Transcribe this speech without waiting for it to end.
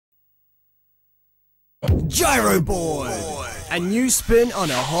Gyroboard, a new spin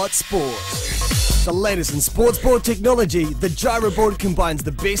on a hot sport. The latest in sportsboard technology, the Gyroboard combines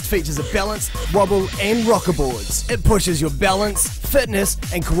the best features of balance, wobble and rockerboards. It pushes your balance, fitness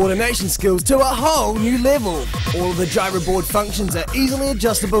and coordination skills to a whole new level. All of the Gyroboard functions are easily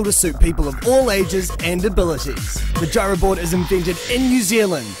adjustable to suit people of all ages and abilities. The Gyroboard is invented in New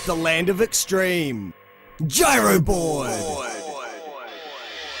Zealand, the land of extreme. Gyroboard!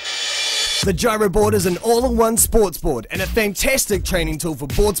 The Gyroboard is an all-in-one sports board and a fantastic training tool for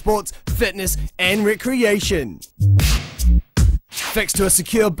board sports, fitness and recreation. Fixed to a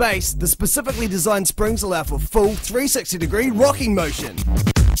secure base, the specifically designed springs allow for full 360-degree rocking motion.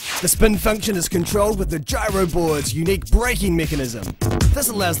 The spin function is controlled with the Gyroboard's unique braking mechanism. This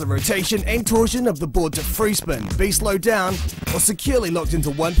allows the rotation and torsion of the board to free spin, be slowed down, or securely locked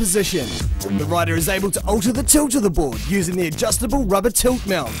into one position. The rider is able to alter the tilt of the board using the adjustable rubber tilt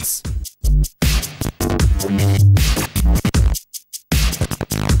mounts.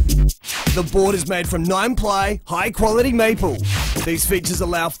 The board is made from 9-ply, high-quality maple. These features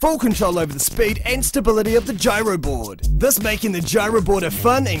allow full control over the speed and stability of the Gyroboard, thus making the Gyroboard a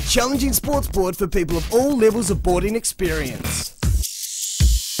fun and challenging sports board for people of all levels of boarding experience.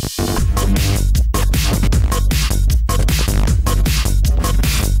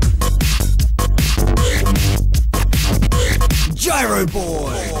 Gyroboard!